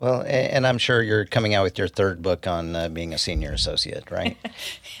Well, and I'm sure you're coming out with your third book on being a senior associate, right?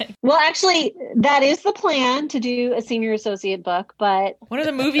 Well, actually, that is the plan to do a senior associate book, but When are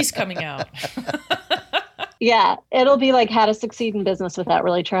the movies coming out? yeah, it'll be like how to succeed in business without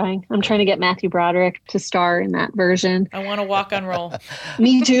really trying. I'm trying to get Matthew Broderick to star in that version. I want to walk on roll.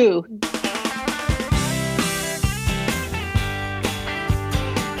 Me too.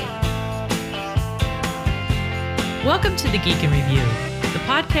 Welcome to The Geek in Review, the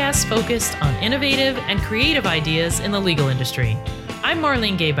podcast focused on innovative and creative ideas in the legal industry. I'm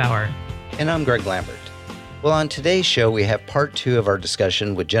Marlene Gaybauer. And I'm Greg Lambert. Well, on today's show, we have part two of our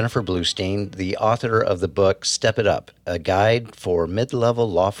discussion with Jennifer Bluestein, the author of the book Step It Up, a guide for mid-level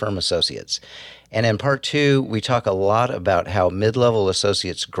law firm associates. And in part two, we talk a lot about how mid-level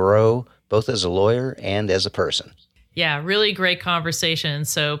associates grow, both as a lawyer and as a person. Yeah, really great conversation,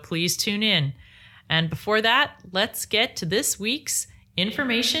 so please tune in. And before that, let's get to this week's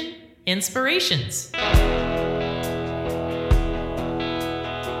Information Inspirations.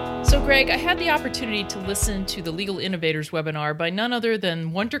 So, Greg, I had the opportunity to listen to the Legal Innovators webinar by none other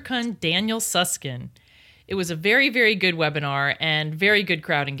than WonderCon Daniel Susskind. It was a very, very good webinar and very good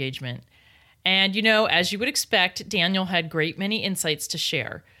crowd engagement. And, you know, as you would expect, Daniel had great many insights to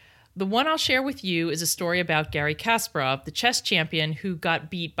share. The one I'll share with you is a story about Garry Kasparov, the chess champion who got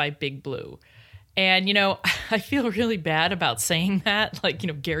beat by Big Blue. And, you know, I feel really bad about saying that, like, you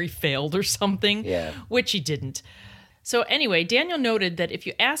know, Garry failed or something, which he didn't. So anyway, Daniel noted that if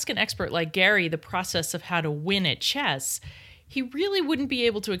you ask an expert like Garry the process of how to win at chess, he really wouldn't be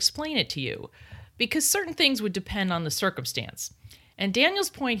able to explain it to you, because certain things would depend on the circumstance. And Daniel's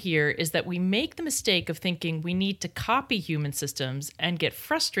point here is that we make the mistake of thinking we need to copy human systems and get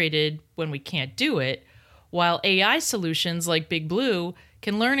frustrated when we can't do it, while AI solutions like Big Blue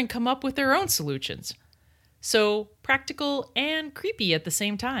can learn and come up with their own solutions. So practical and creepy at the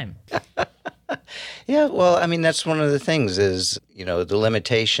same time. Yeah, well, I mean, that's one of the things is, you know, the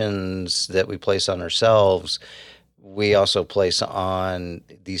limitations that we place on ourselves, we also place on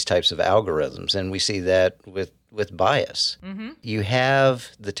these types of algorithms. And we see that with bias. Mm-hmm. You have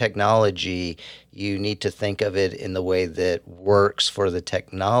the technology, you need to think of it in the way that works for the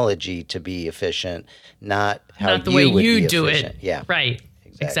technology to be efficient, not how not the way you do efficient. it. Yeah, right.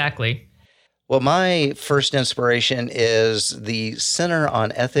 Exactly. Well, my first inspiration is the Center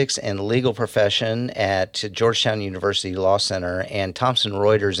on Ethics and Legal Profession at Georgetown University Law Center and Thomson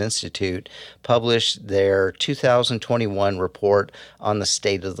Reuters Institute published their 2021 report on the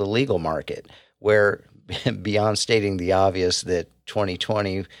state of the legal market, where beyond stating the obvious that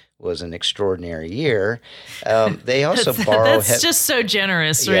 2020 was an extraordinary year, they also borrow... That's just so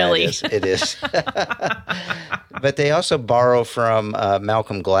generous, really. Yeah, it is. But they also borrow from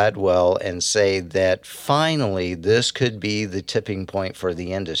Malcolm Gladwell and say that finally this could be the tipping point for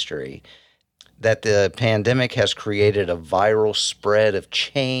the industry, that the pandemic has created a viral spread of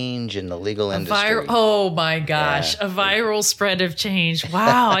change in the legal industry. Oh my gosh, a viral spread of change.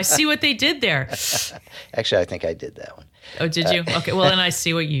 Wow, I see what they did there. Actually, I think I did that one. Oh, did you? Okay, well, then I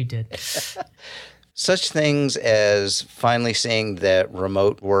see what you did. Such things as finally seeing that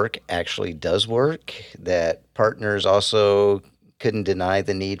remote work actually does work, that partners also couldn't deny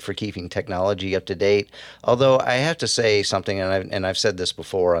the need for keeping technology up to date. Although I have to say something, and I've said this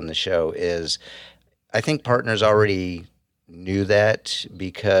before on the show, is I think partners already knew that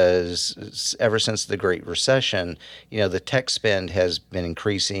because ever since the Great Recession, you know, the tech spend has been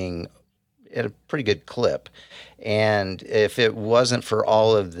increasing at a pretty good clip. And if it wasn't for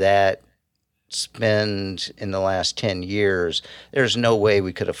all of that spend in the last 10 years, there's no way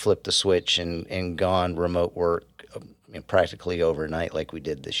we could have flipped the switch and gone remote work practically overnight like we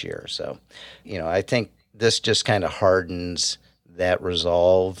did this year. So, you know, I think this just kind of hardens that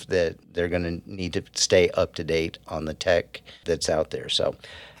resolve that they're going to need to stay up to date on the tech that's out there. So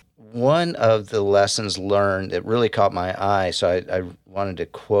one of the lessons learned that really caught my eye, so I wanted to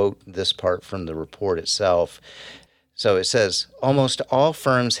quote this part from the report itself. So it says, almost all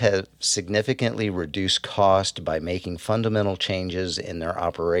firms have significantly reduced cost by making fundamental changes in their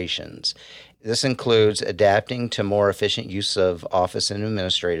operations. This includes adapting to more efficient use of office and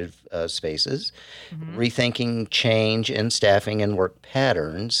administrative spaces, rethinking change in staffing and work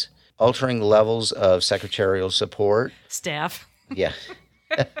patterns, altering levels of secretarial support. Staff. Yeah.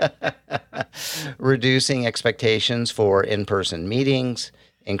 Reducing expectations for in-person meetings,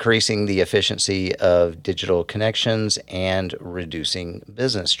 increasing the efficiency of digital connections, and reducing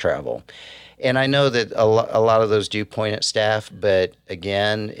business travel. And I know that a lot of those do point at staff, but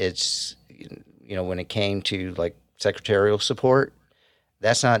again, it's, you know, when it came to like secretarial support,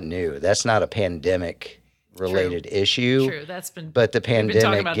 that's not new. That's not a pandemic related issue. True. But the we've been talking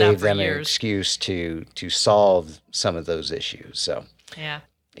pandemic about gave that for them an years. excuse to solve some of those issues. So, Yeah.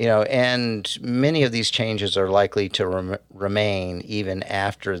 and many of these changes are likely to remain even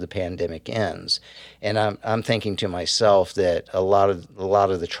after the pandemic ends. And I'm thinking to myself that a lot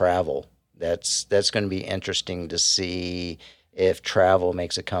of the travel that's going to be interesting to see if travel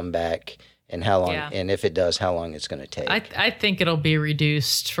makes a comeback and how long, and if it does, how long it's going to take. I think it'll be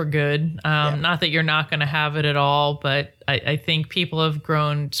reduced for good. Not that you're not going to have it at all, but I think people have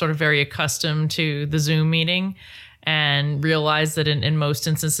grown sort of very accustomed to the Zoom meeting and realize that in most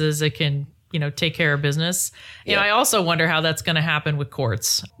instances it can, take care of business. I also wonder how that's going to happen with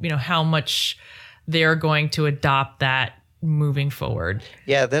courts, how much they're going to adopt that moving forward.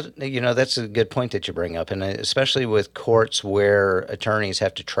 Yeah, that's a good point that you bring up. And especially with courts where attorneys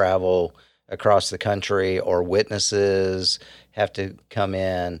have to travel across the country or witnesses have to come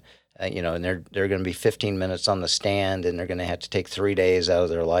in, and they're going to be 15 minutes on the stand and they're going to have to take 3 days out of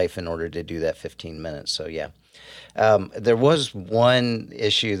their life in order to do that 15 minutes. So, yeah. There was one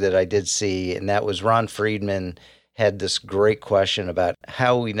issue that I did see, and that was Ron Friedman had this great question about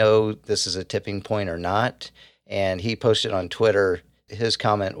how we know this is a tipping point or not. And he posted on Twitter, his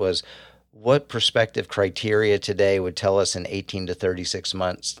comment was, what prospective criteria today would tell us in 18 to 36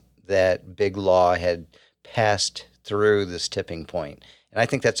 months that big law had passed through this tipping point? And I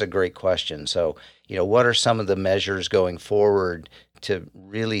think that's a great question. So, what are some of the measures going forward to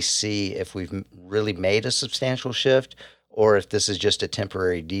really see if we've really made a substantial shift or if this is just a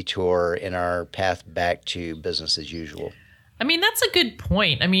temporary detour in our path back to business as usual? I mean, that's a good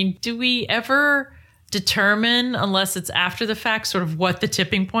point. I mean, do we ever determine, unless it's after the fact, sort of what the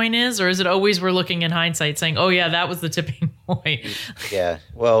tipping point is? Or is it always we're looking in hindsight saying, oh, yeah, that was the tipping point? Yeah.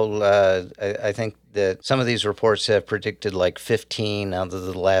 Well, I think that some of these reports have predicted like 15 out of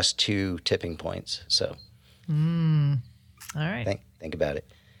the last 2 tipping points. So all right. Think about it.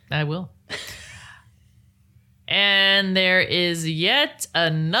 I will. And there is yet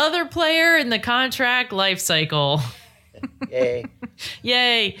another player in the contract life cycle. Yay.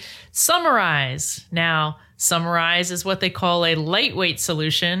 Yay. Summarize. Now, Summarize is what they call a lightweight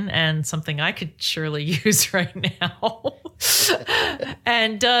solution and something I could surely use right now.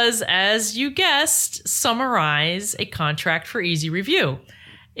 And does, as you guessed, summarize a contract for easy review.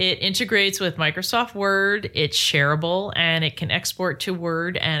 It integrates with Microsoft Word, it's shareable, and it can export to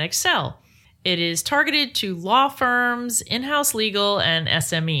Word and Excel. It is targeted to law firms, in-house legal, and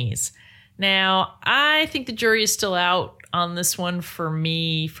SMEs. Now, I think the jury is still out on this one for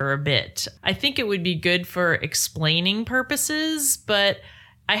me for a bit. I think it would be good for explaining purposes, but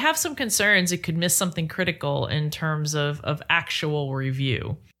I have some concerns it could miss something critical in terms of actual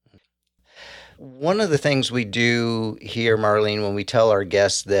review. One of the things we do here, Marlene, when we tell our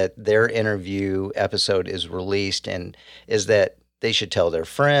guests that their interview episode is released and is that they should tell their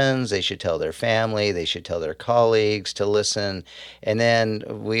friends, they should tell their family, they should tell their colleagues to listen. And then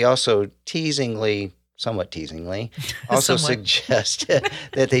we also somewhat teasingly, also suggest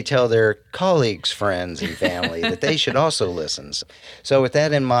that they tell their colleagues, friends, and family that they should also listen. So with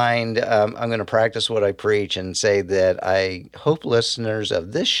that in mind, I'm going to practice what I preach and say that I hope listeners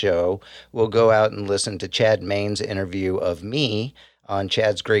of this show will go out and listen to Chad Main's interview of me on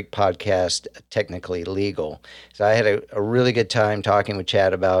Chad's great podcast, Technically Legal. So I had a really good time talking with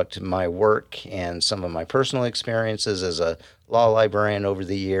Chad about my work and some of my personal experiences as a law librarian over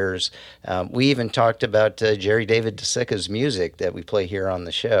the years. We even talked about Jerry David DeSica's music that we play here on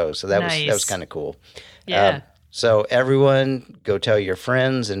the show. So that was kind of cool. Yeah. So everyone, go tell your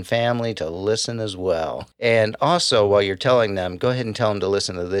friends and family to listen as well. And also, while you're telling them, go ahead and tell them to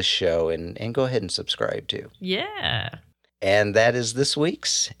listen to this show and go ahead and subscribe too. Yeah. And that is this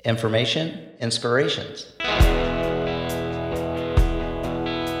week's Information Inspirations.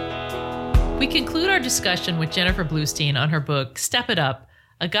 We conclude our discussion with Jennifer Bluestein on her book, Step It Up,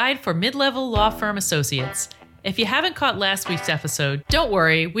 a guide for mid-level law firm associates. If you haven't caught last week's episode, don't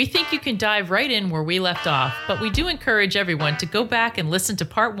worry, we think you can dive right in where we left off, but we do encourage everyone to go back and listen to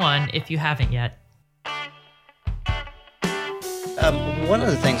part 1 if you haven't yet. One of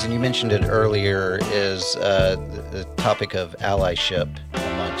the things, and you mentioned it earlier, is the topic of allyship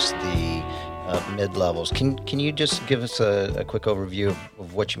amongst the mid-levels. Can you just give us a quick overview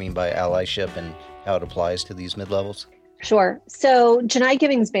of what you mean by allyship and how it applies to these mid-levels? Sure. So Janai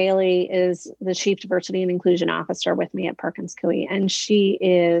Givings-Bailey is the Chief Diversity and Inclusion Officer with me at Perkins Coie, and she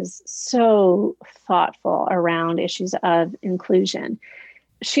is so thoughtful around issues of inclusion.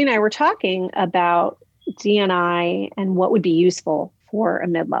 She and I were talking about D&I and what would be useful for a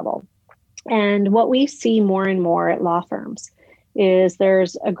mid-level. And what we see more and more at law firms is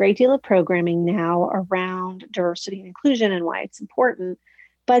there's a great deal of programming now around diversity and inclusion and why it's important,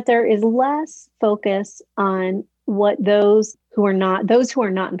 but there is less focus on what those who are not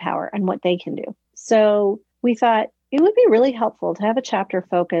in power and what they can do. So we thought it would be really helpful to have a chapter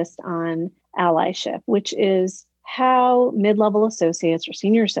focused on allyship, which is how mid-level associates or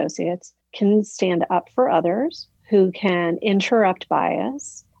senior associates can stand up for others, who can interrupt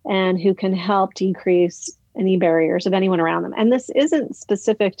bias, and who can help decrease any barriers of anyone around them. And this isn't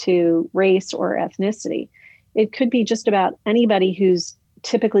specific to race or ethnicity. It could be just about anybody who's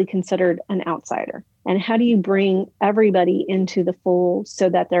typically considered an outsider. And how do you bring everybody into the fold so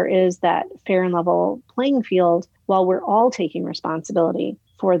that there is that fair and level playing field while we're all taking responsibility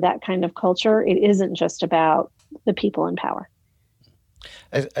for that kind of culture? It isn't just about the people in power.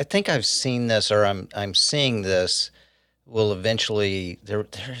 I think I've seen this, or I'm seeing this. Will eventually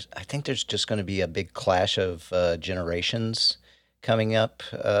I think there's just going to be a big clash of generations coming up,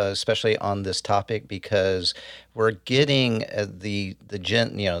 especially on this topic, because we're getting the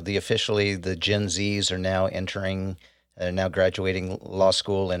Gen Zs are now graduating law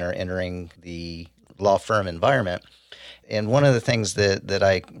school and are entering the law firm environment. And one of the things that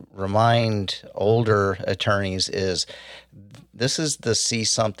I remind older attorneys is this is the see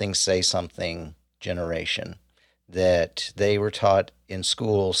something, say something generation that they were taught in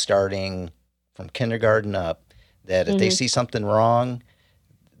school starting from kindergarten up, that if they see something wrong,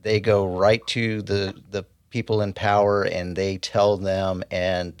 they go right to the people in power and they tell them,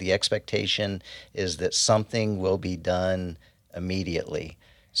 and the expectation is that something will be done immediately.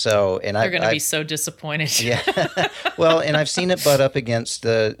 So, and they're going to be so disappointed. Yeah. Well, and I've seen it butt up against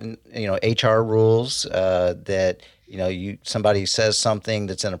the, HR rules that, somebody says something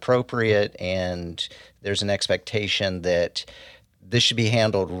that's inappropriate and there's an expectation that this should be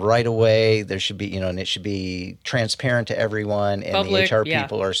handled right away. There should be, and it should be transparent to everyone. And Public, the HR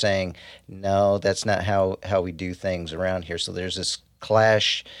people are saying, no, that's not how we do things around here. So there's this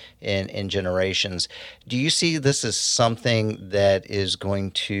clash in generations. Do you see this as something that is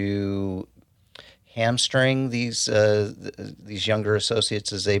going to hamstring these younger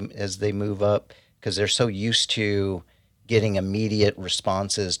associates as they move up, because they're so used to getting immediate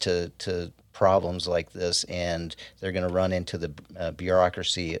responses to problems like this, and they're going to run into the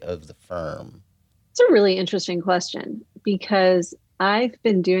bureaucracy of the firm? It's a really interesting question, because I've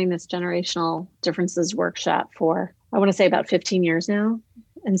been doing this generational differences workshop for, I want to say, about 15 years now.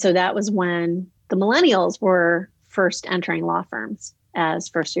 And so that was when the millennials were first entering law firms as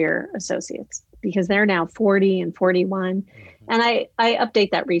first-year associates, because they're now 40 and 41. And I update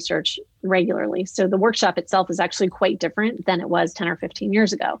that research regularly. So the workshop itself is actually quite different than it was 10 or 15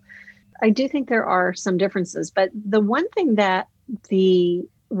 years ago. I do think there are some differences, but the one thing that the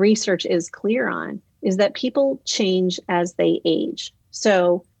research is clear on is that people change as they age.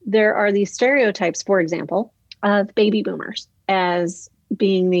 So there are these stereotypes, for example, of baby boomers as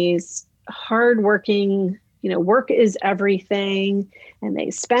being these hardworking, work is everything, and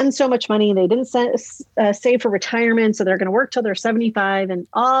they spend so much money, and they didn't save for retirement, so they're going to work till they're 75, and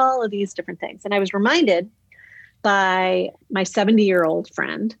all of these different things. And I was reminded by my 70-year-old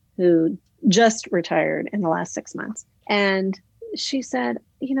friend who just retired in the last 6 months. And she said,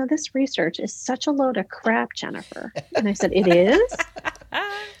 this research is such a load of crap, Jennifer. And I said, it is?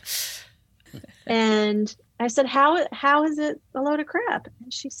 And I said, how is it a load of crap?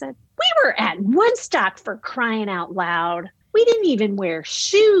 And she said, we were at Woodstock, for crying out loud. We didn't even wear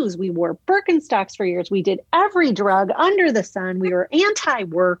shoes. We wore Birkenstocks for years. We did every drug under the sun. We were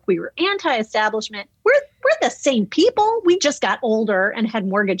anti-work. We were anti-establishment. We're the same people. We just got older and had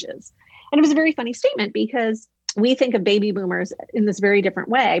mortgages. And it was a very funny statement, because we think of baby boomers in this very different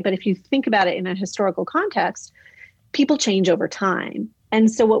way. But if you think about it in a historical context, people change over time.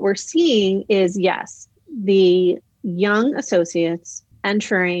 And so what we're seeing is, yes, the young associates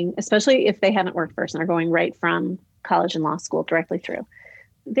entering, especially if they haven't worked first and are going right from college and law school directly through,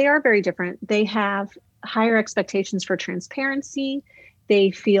 they are very different. They have higher expectations for transparency.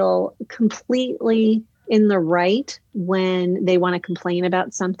 They feel completely in the right when they want to complain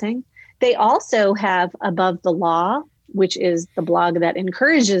about something. They also have Above the Law, which is the blog that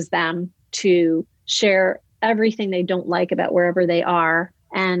encourages them to share everything they don't like about wherever they are,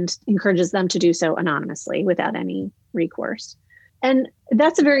 and encourages them to do so anonymously without any recourse. And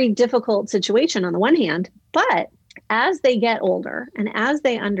that's a very difficult situation on the one hand, but as they get older and as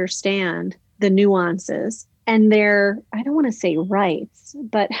they understand the nuances and their, I don't want to say rights,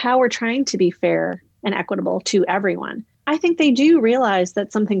 but how we're trying to be fair and equitable to everyone, I think they do realize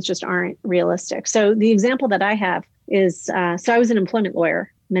that some things just aren't realistic. So the example that I have is, so I was an employment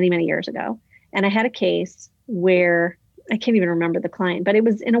lawyer many, many years ago, and I had a case where I can't even remember the client, but it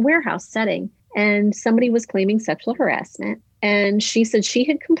was in a warehouse setting and somebody was claiming sexual harassment. And she said she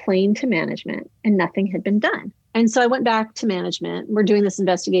had complained to management and nothing had been done. And so I went back to management. We're doing this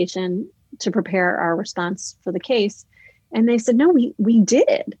investigation to prepare our response for the case. And they said, no, we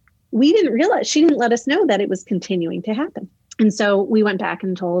did. We didn't realize, she didn't let us know that it was continuing to happen. And so we went back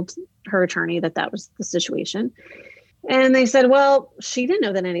and told her attorney that that was the situation. And they said, well, she didn't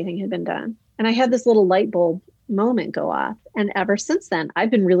know that anything had been done. And I had this little light bulb moment go off. And ever since then,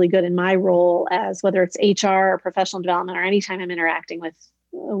 I've been really good in my role as whether it's HR or professional development or anytime I'm interacting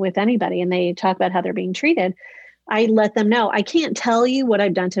with anybody and they talk about how they're being treated, I let them know, I can't tell you what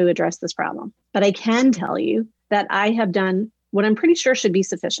I've done to address this problem, but I can tell you that I have done what I'm pretty sure should be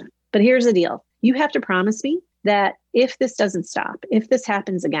sufficient. But here's the deal. You have to promise me that if this doesn't stop, if this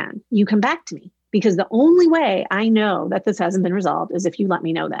happens again, you come back to me, because the only way I know that this hasn't been resolved is if you let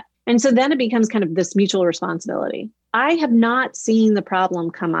me know that. And so then it becomes kind of this mutual responsibility. I have not seen the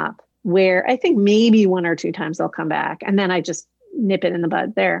problem come up where I think maybe one or two times they'll come back and then I just nip it in the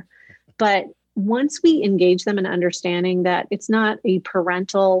bud there. But once we engage them in understanding that it's not a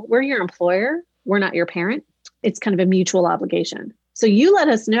parental, we're your employer, we're not your parent, it's kind of a mutual obligation. So you let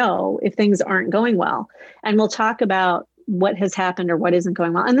us know if things aren't going well, and we'll talk about what has happened or what isn't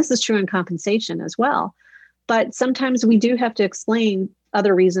going well. And this is true in compensation as well. But sometimes we do have to explain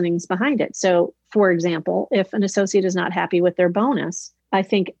other reasonings behind it. So, for example, if an associate is not happy with their bonus, I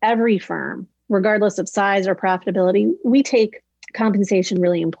think every firm, regardless of size or profitability, we take compensation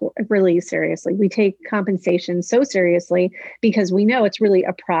really seriously. We take compensation so seriously because we know it's really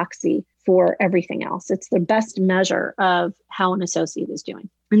a proxy for everything else. It's the best measure of how an associate is doing.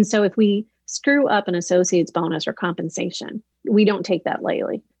 And so if we screw up an associate's bonus or compensation, we don't take that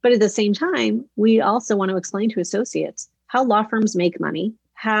lightly. But at the same time, we also want to explain to associates how law firms make money,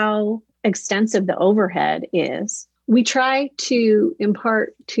 how extensive the overhead is. We try to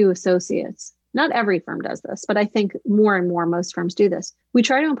impart to associates, not every firm does this, but I think more and more, most firms do this. We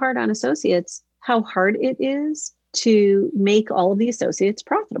try to impart on associates how hard it is to make all of the associates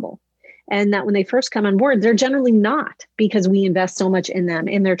profitable. And that when they first come on board, they're generally not, because we invest so much in them,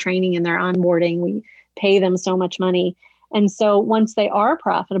 in their training, in their onboarding. We pay them so much money. And so once they are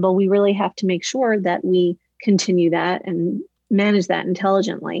profitable, we really have to make sure that we continue that and manage that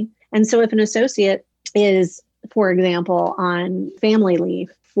intelligently. And so if an associate is, for example, on family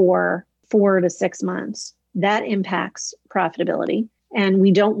leave for 4 to 6 months, that impacts profitability. And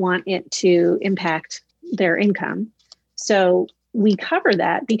we don't want it to impact their income. So we cover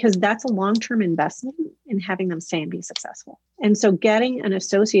that because that's a long-term investment in having them stay and be successful. And so getting an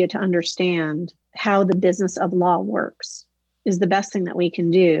associate to understand how the business of law works is the best thing that we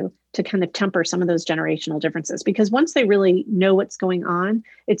can do to kind of temper some of those generational differences. Because once they really know what's going on,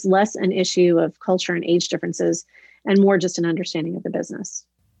 it's less an issue of culture and age differences and more just an understanding of the business.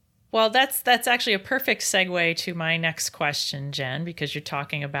 Well, that's actually a perfect segue to my next question, Jen, because you're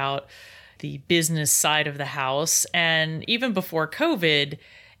talking about the business side of the house. And even before COVID,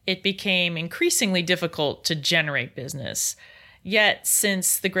 it became increasingly difficult to generate business. Yet,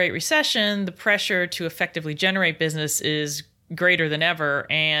 since the Great Recession, the pressure to effectively generate business is greater than ever,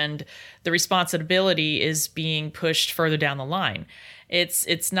 and the responsibility is being pushed further down the line.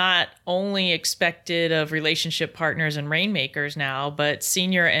 It's not only expected of relationship partners and rainmakers now, but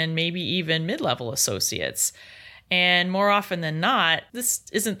senior and maybe even mid-level associates. And more often than not, this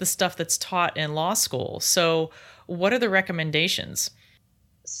isn't the stuff that's taught in law school. So what are the recommendations?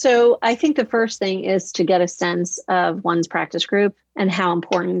 So I think the first thing is to get a sense of one's practice group and how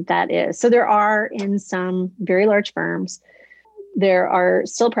important that is. So there are, in some very large firms, there are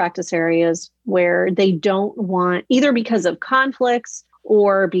still practice areas where they don't want, either because of conflicts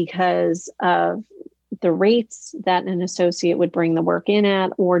or because of the rates that an associate would bring the work in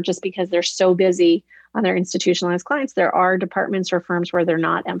at, or just because they're so busy on their institutionalized clients, there are departments or firms where they're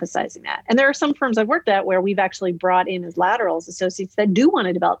not emphasizing that. And there are some firms I've worked at where we've actually brought in as laterals associates that do want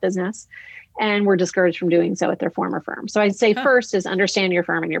to develop business and were discouraged from doing so at their former firm. So I'd say first is understand your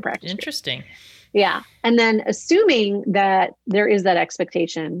firm and your practice. Interesting. Group. Yeah. And then assuming that there is that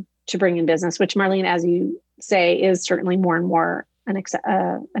expectation to bring in business, which Marlene, as you say, is certainly more and more an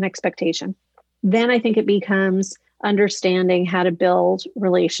expectation. Then I think it becomes understanding how to build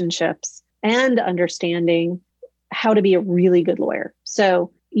relationships and understanding how to be a really good lawyer.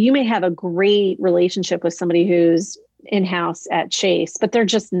 So you may have a great relationship with somebody who's in-house at Chase, but they're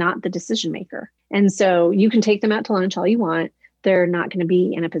just not the decision maker. And so you can take them out to lunch all you want. They're not going to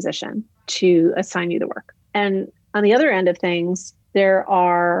be in a position to assign you the work. And on the other end of things, there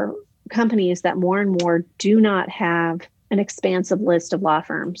are companies that more and more do not have an expansive list of law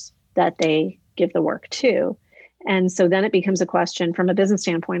firms that they give the work to. And so then it becomes a question from a business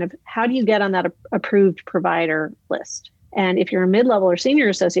standpoint of how do you get on that approved provider list? And if you're a mid-level or senior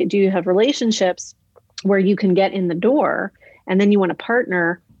associate, do you have relationships where you can get in the door, and then you want to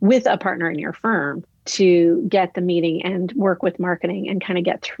partner with a partner in your firm to get the meeting and work with marketing and kind of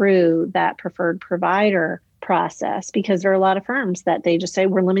get through that preferred provider process? Because there are a lot of firms that they just say,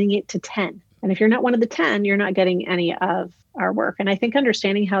 we're limiting it to 10. And if you're not one of the 10, you're not getting any of our work. And I think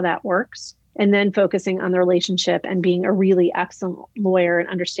understanding how that works and then focusing on the relationship and being a really excellent lawyer and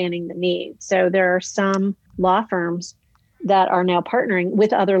understanding the need. So there are some law firms that are now partnering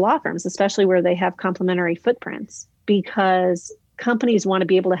with other law firms, especially where they have complementary footprints, because companies want to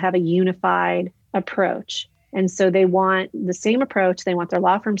be able to have a unified approach. And so they want the same approach. They want their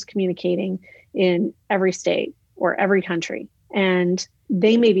law firms communicating in every state or every country. And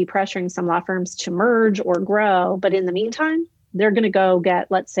they may be pressuring some law firms to merge or grow, but in the meantime, they're going to go get,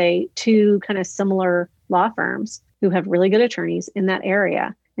 let's say, 2 kind of similar law firms who have really good attorneys in that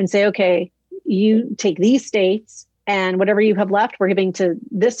area and say, okay, you take these states and whatever you have left, we're giving to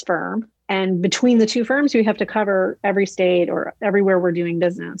this firm. And between the 2 firms, you have to cover every state or everywhere we're doing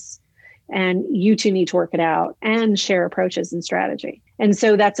business. And you two need to work it out and share approaches and strategy. And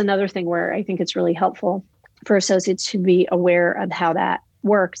so that's another thing where I think it's really helpful for associates to be aware of how that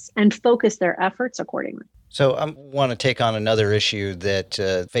works and focus their efforts accordingly. So I want to take on another issue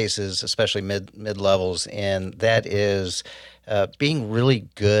that faces especially mid-levels, and that is being really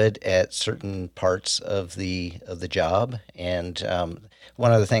good at certain parts of the job. And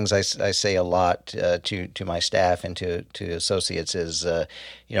one of the things I say a lot to my staff and to associates is,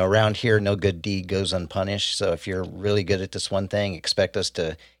 around here, no good deed goes unpunished. So if you're really good at this one thing, expect us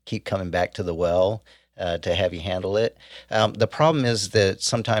to keep coming back to the well to have you handle it. The problem is that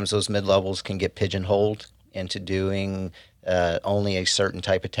sometimes those mid-levels can get pigeonholed into doing only a certain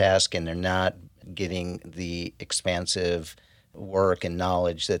type of task, and they're not getting the expansive work and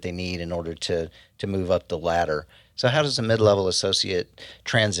knowledge that they need in order to move up the ladder. So how does a mid-level associate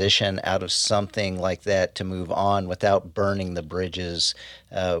transition out of something like that to move on without burning the bridges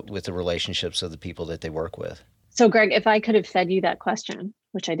with the relationships of the people that they work with? So Greg, if I could have fed you that question,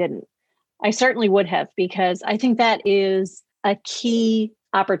 which I didn't, I certainly would have, because I think that is a key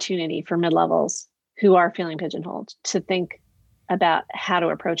opportunity for mid-levels who are feeling pigeonholed to think about how to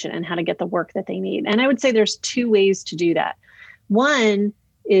approach it and how to get the work that they need. And I would say there's 2 ways to do that. One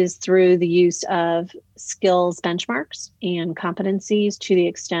is through the use of skills benchmarks and competencies to the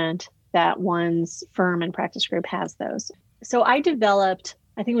extent that one's firm and practice group has those. So I developed,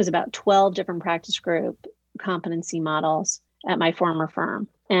 I think it was about 12 different practice group competency models at my former firm.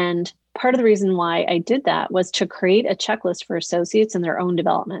 And part of the reason why I did that was to create a checklist for associates in their own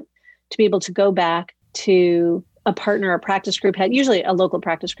development, to be able to go back to a partner, a practice group had, usually a local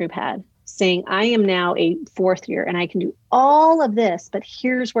practice group had, saying, I am now a 4th year and I can do all of this, but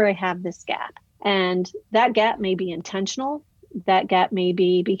here's where I have this gap. And that gap may be intentional. That gap may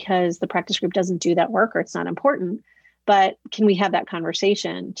be because the practice group doesn't do that work or it's not important. But can we have that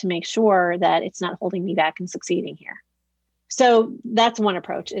conversation to make sure that it's not holding me back and succeeding here? So that's one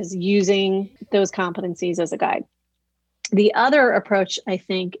approach, is using those competencies as a guide. The other approach, I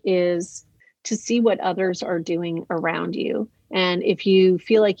think, is to see what others are doing around you. And if you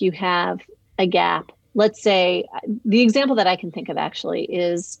feel like you have a gap, let's say the example that I can think of actually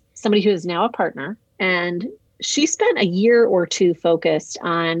is somebody who is now a partner, and she spent a year or 2 focused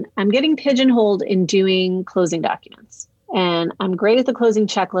on, I'm getting pigeonholed in doing closing documents. And I'm great at the closing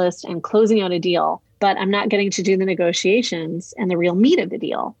checklist and closing out a deal, but I'm not getting to do the negotiations and the real meat of the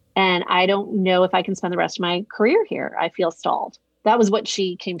deal. And I don't know if I can spend the rest of my career here. I feel stalled. That was what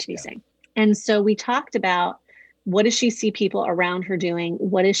she came to me saying. And so we talked about, what does she see people around her doing?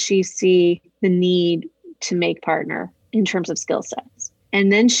 What does she see the need to make partner in terms of skill sets?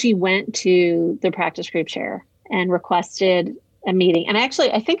 And then she went to the practice group chair and requested a meeting. And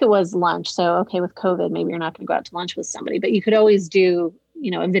actually, I think it was lunch. So, okay, with COVID, maybe you're not going to go out to lunch with somebody, but you could always do,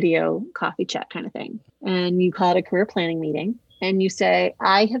 a video coffee chat kind of thing. And you call it a career planning meeting. And you say,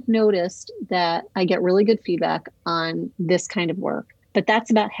 I have noticed that I get really good feedback on this kind of work, but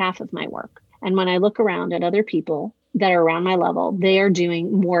that's about half of my work. And when I look around at other people that are around my level, they are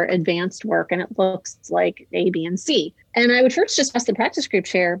doing more advanced work and it looks like A, B, and C. And I would first just ask the practice group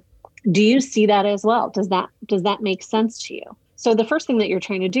chair, do you see that as well? Does that make sense to you? So the first thing that you're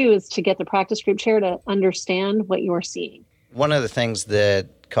trying to do is to get the practice group chair to understand what you're seeing. One of the things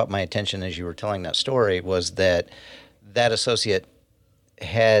that caught my attention as you were telling that story was that associate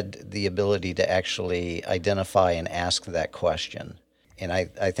had the ability to actually identify and ask that question. And I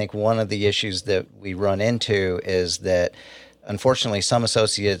think one of the issues that we run into is that Unfortunately, some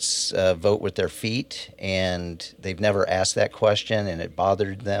associates vote with their feet, and they've never asked that question, and it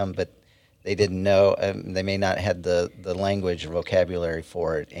bothered them, but they didn't know. They may not have the language or vocabulary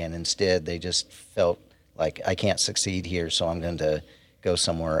for it, and instead they just felt like, I can't succeed here, so I'm going to go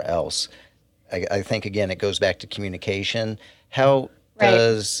somewhere else. I think, again, it goes back to communication. How Right.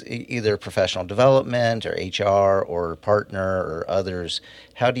 does either professional development or HR or partner or others,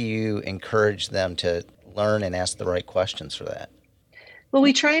 how do you encourage them to learn and ask the right questions for that? Well,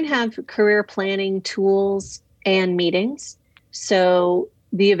 we try and have career planning tools and meetings. So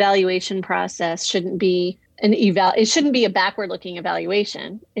the evaluation process shouldn't be it shouldn't be a backward looking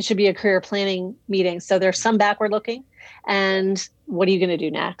evaluation. It should be a career planning meeting. So there's some backward looking and what are you going to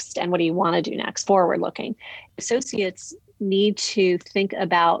do next? And what do you want to do next? Forward looking. Associates need to think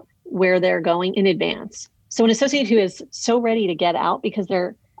about where they're going in advance. So an associate who is so ready to get out because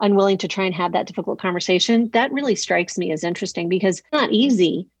they're unwilling to try and have that difficult conversation, that really strikes me as interesting because it's not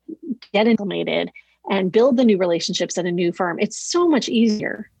easy to get implemented and build the new relationships at a new firm. It's so much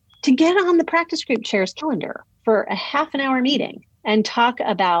easier to get on the practice group chair's calendar for a half an hour meeting and talk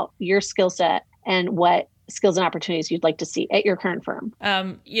about your skill set and what skills and opportunities you'd like to see at your current firm.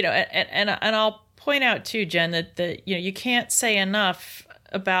 And I'll point out too, Jen, that you can't say enough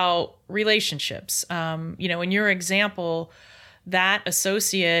about relationships. In your example, that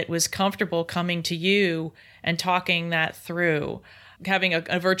associate was comfortable coming to you and talking that through, having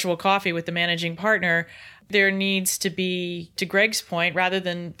a virtual coffee with the managing partner. There needs to be, to Greg's point, rather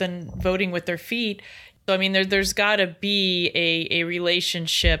than voting with their feet. So, I mean, there's got to be a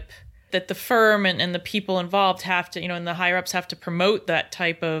relationship that the firm and the people involved have to, and the higher ups have to promote that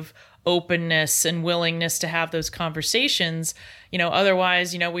type of openness and willingness to have those conversations.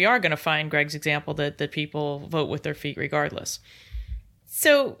 Otherwise, we are going to find Greg's example that people vote with their feet regardless.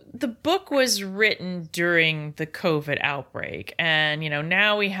 So the book was written during the COVID outbreak. And,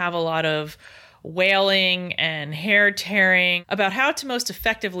 now we have a lot of wailing and hair tearing about how to most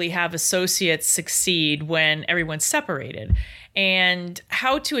effectively have associates succeed when everyone's separated and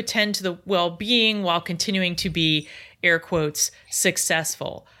how to attend to the well-being while continuing to be, air quotes,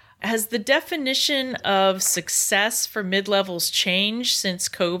 successful. Has the definition of success for mid-levels changed since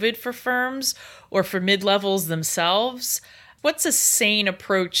COVID for firms or for mid-levels themselves? What's a sane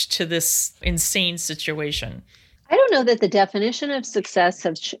approach to this insane situation? I don't know that the definition of success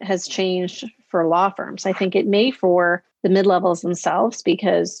has changed for law firms. I think it may for the mid-levels themselves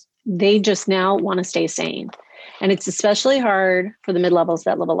because they just now want to stay sane. And it's especially hard for the mid-levels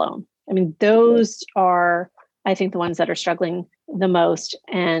that live alone. I mean, those are, I think, the ones that are struggling the most,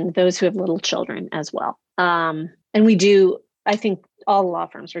 and those who have little children as well. And I think all the law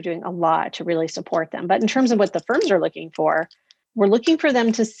firms are doing a lot to really support them. But in terms of what the firms are looking for, we're looking for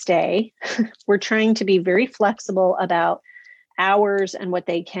them to stay. We're trying to be very flexible about hours and what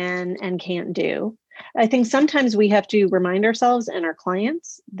they can and can't do. I think sometimes we have to remind ourselves and our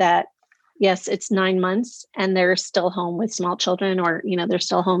clients that, yes, it's 9 months and they're still home with small children, or, they're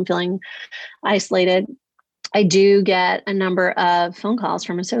still home feeling isolated. I do get a number of phone calls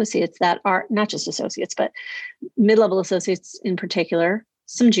from associates that are not just associates, but mid-level associates in particular,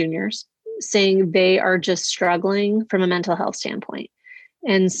 some juniors, saying they are just struggling from a mental health standpoint.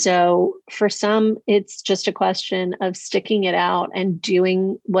 And so for some, it's just a question of sticking it out and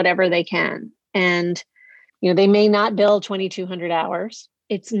doing whatever they can. And, they may not bill 2,200 hours.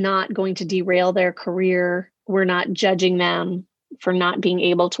 It's not going to derail their career. We're not judging them for not being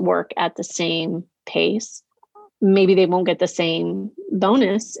able to work at the same pace. Maybe they won't get the same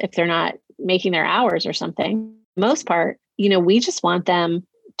bonus if they're not making their hours or something. For the most part, we just want them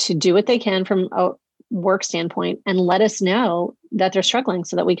to do what they can from a work standpoint and let us know that they're struggling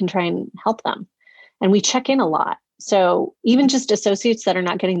so that we can try and help them. And we check in a lot. So even just associates that are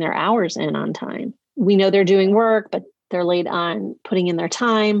not getting their hours in on time, we know they're doing work, but they're late on putting in their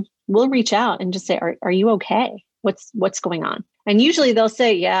time. We'll reach out and just say, are you okay? What's going on? And usually they'll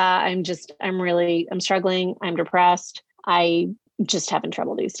say, yeah, I'm struggling. I'm depressed. I just having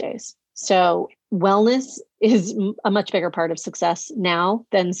trouble these days. So wellness is a much bigger part of success now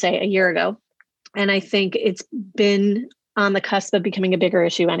than, say, a year ago. And I think it's been on the cusp of becoming a bigger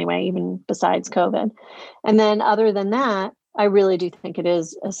issue anyway, even besides COVID. And then other than that, I really do think it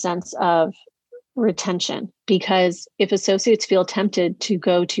is a sense of retention, because if associates feel tempted to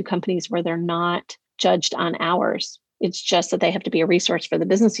go to companies where they're not judged on hours, it's just that they have to be a resource for the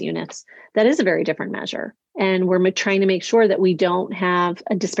business units. That is a very different measure. And we're trying to make sure that we don't have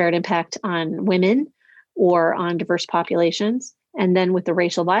a disparate impact on women or on diverse populations. And then with the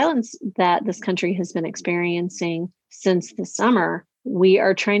racial violence that this country has been experiencing since the summer, We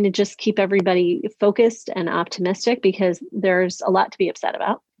are trying to just keep everybody focused and optimistic because there's a lot to be upset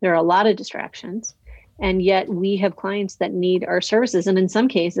about. There are a lot of distractions. And yet we have clients that need our services. And in some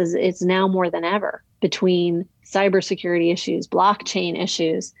cases, it's now more than ever between cybersecurity issues, blockchain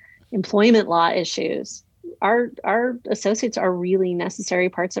issues, employment law issues. Our associates are really necessary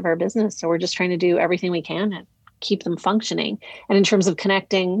parts of our business. So we're just trying to do everything we can to keep them functioning. And in terms of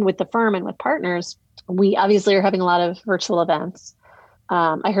connecting with the firm and with partners, we obviously are having a lot of virtual events.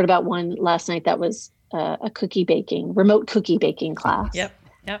 I heard about one last night that was a remote cookie baking class. Yep.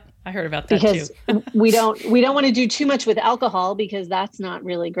 I heard about that because too. we don't want to do too much with alcohol because that's not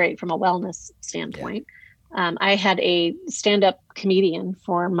really great from a wellness standpoint. Yeah. I had a stand-up comedian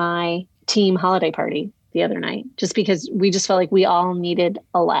for my team holiday party the other night, just because we just felt like we all needed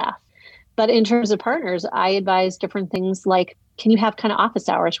a laugh. But in terms of partners, I advise different things like, can you have kind of office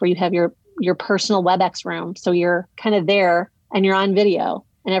hours where you have your personal WebEx room? So you're kind of there and you're on video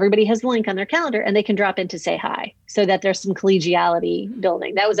and everybody has the link on their calendar and they can drop in to say hi so that there's some collegiality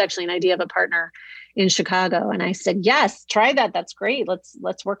building. That was actually an idea of a partner in Chicago. And I said, yes, try that. That's great.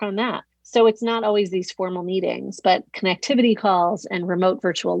 Let's work on that. So it's not always these formal meetings, but connectivity calls and remote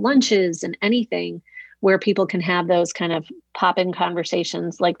virtual lunches and anything where people can have those kind of pop-in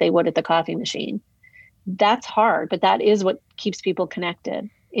conversations like they would at the coffee machine. That's hard, but that is what keeps people connected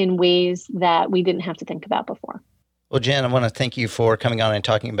in ways that we didn't have to think about before. Well, Jen, I want to thank you for coming on and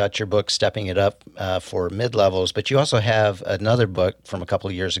talking about your book, Stepping It Up for Mid-Levels. But you also have another book from a couple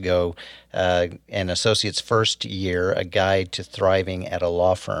of years ago, An Associate's First Year, A Guide to Thriving at a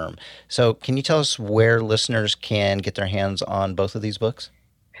Law Firm. So can you tell us where listeners can get their hands on both of these books?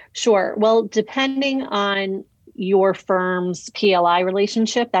 Sure. Well, depending on your firm's PLI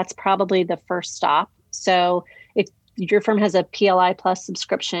relationship, that's probably the first stop. So if your firm has a PLI Plus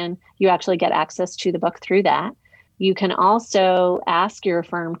subscription, you actually get access to the book through that. You can also ask your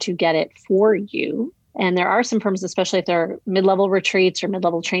firm to get it for you. And there are some firms, especially if they're mid-level retreats or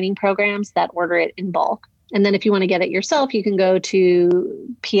mid-level training programs, that order it in bulk. And then if you want to get it yourself, you can go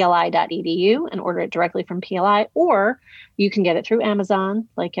to pli.edu and order it directly from PLI, or you can get it through Amazon,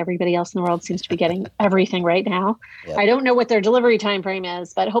 like everybody else in the world seems to be getting everything right now. Yep. I don't know what their delivery time frame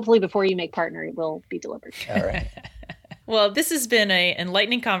is, but hopefully before you make partner, it will be delivered. All right. Well, this has been an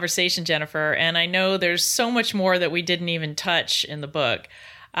enlightening conversation, Jennifer, and I know there's so much more that we didn't even touch in the book.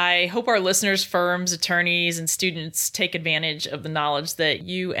 I hope our listeners, firms, attorneys, and students take advantage of the knowledge that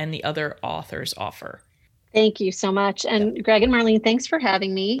you and the other authors offer. Thank you so much. And Greg and Marlene, thanks for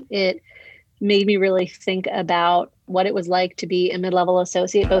having me. It made me really think about what it was like to be a mid-level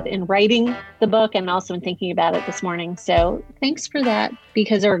associate, both in writing the book and also in thinking about it this morning. So thanks for that,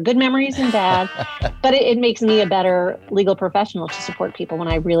 because there are good memories and bad, but it makes me a better legal professional to support people when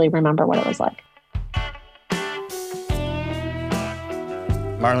I really remember what it was like.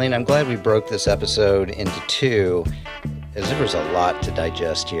 Marlene, I'm glad we broke this episode into two, as there was a lot to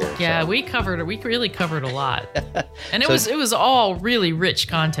digest here. Yeah, so. We really covered a lot. And it was all really rich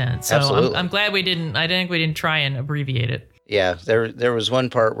content. So I'm glad we didn't try and abbreviate it. Yeah, there was one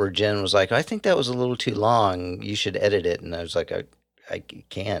part where Jen was like, I think that was a little too long. You should edit it. And I was like, I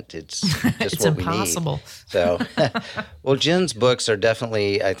can't. It's just it's what impossible. We need. So, well, Jen's books are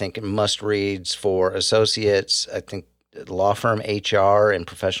definitely, I think, must-reads for associates. I think law firm HR and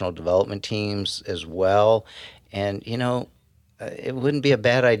professional development teams as well. And, it wouldn't be a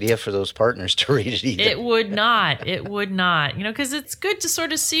bad idea for those partners to read it either. It would not. Because it's good to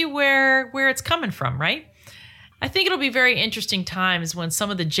sort of see where it's coming from, right? I think it'll be very interesting times when some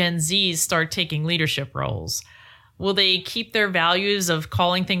of the Gen Zs start taking leadership roles. Will they keep their values of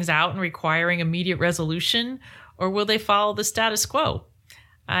calling things out and requiring immediate resolution, or will they follow the status quo?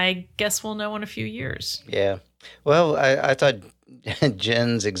 I guess we'll know in a few years. Yeah. Well, I thought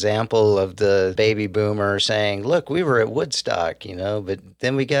Jen's example of the baby boomer saying, look, we were at Woodstock, but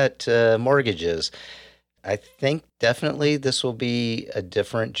then we got mortgages. I think definitely this will be a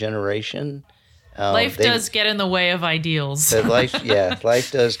different generation. Life does get in the way of ideals.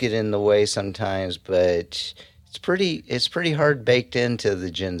 Life does get in the way sometimes, but it's pretty hard baked into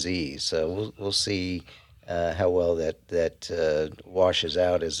the Gen Z. So we'll see how well that washes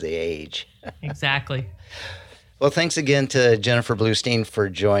out as they age. Exactly. Well, thanks again to Jennifer Bluestein for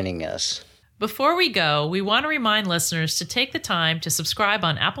joining us. Before we go, we want to remind listeners to take the time to subscribe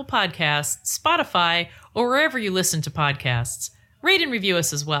on Apple Podcasts, Spotify, or wherever you listen to podcasts. Rate and review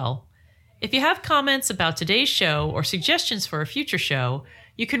us as well. If you have comments about today's show or suggestions for a future show,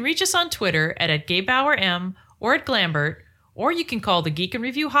 you can reach us on Twitter at @GayBauerM or at Glambert, or you can call the Geek and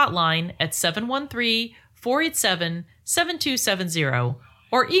Review hotline at 713-487-7270,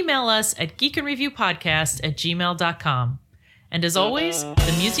 or email us at geekandreviewpodcast@gmail.com. And as always,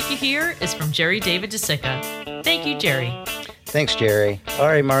 the music you hear is from Jerry David DeSica. Thank you, Jerry. Thanks, Jerry. All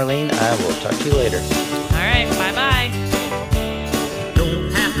right, Marlene, I will talk to you later. All right, bye-bye.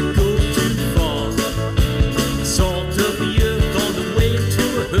 Don't have to go too far. Salt of the earth on the way to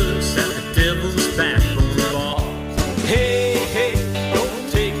a hearse at the Devil's Backbone Bar. Hey, hey, don't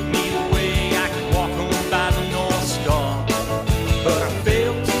take me away. I can walk on by the North Star. But I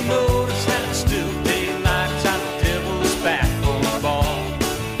failed to notice that it's still daylight at the Devil's Backbone Bar.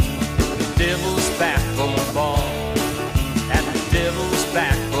 The Devil's Backbone Bar. At the Devil's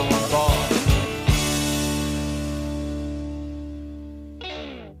Backbone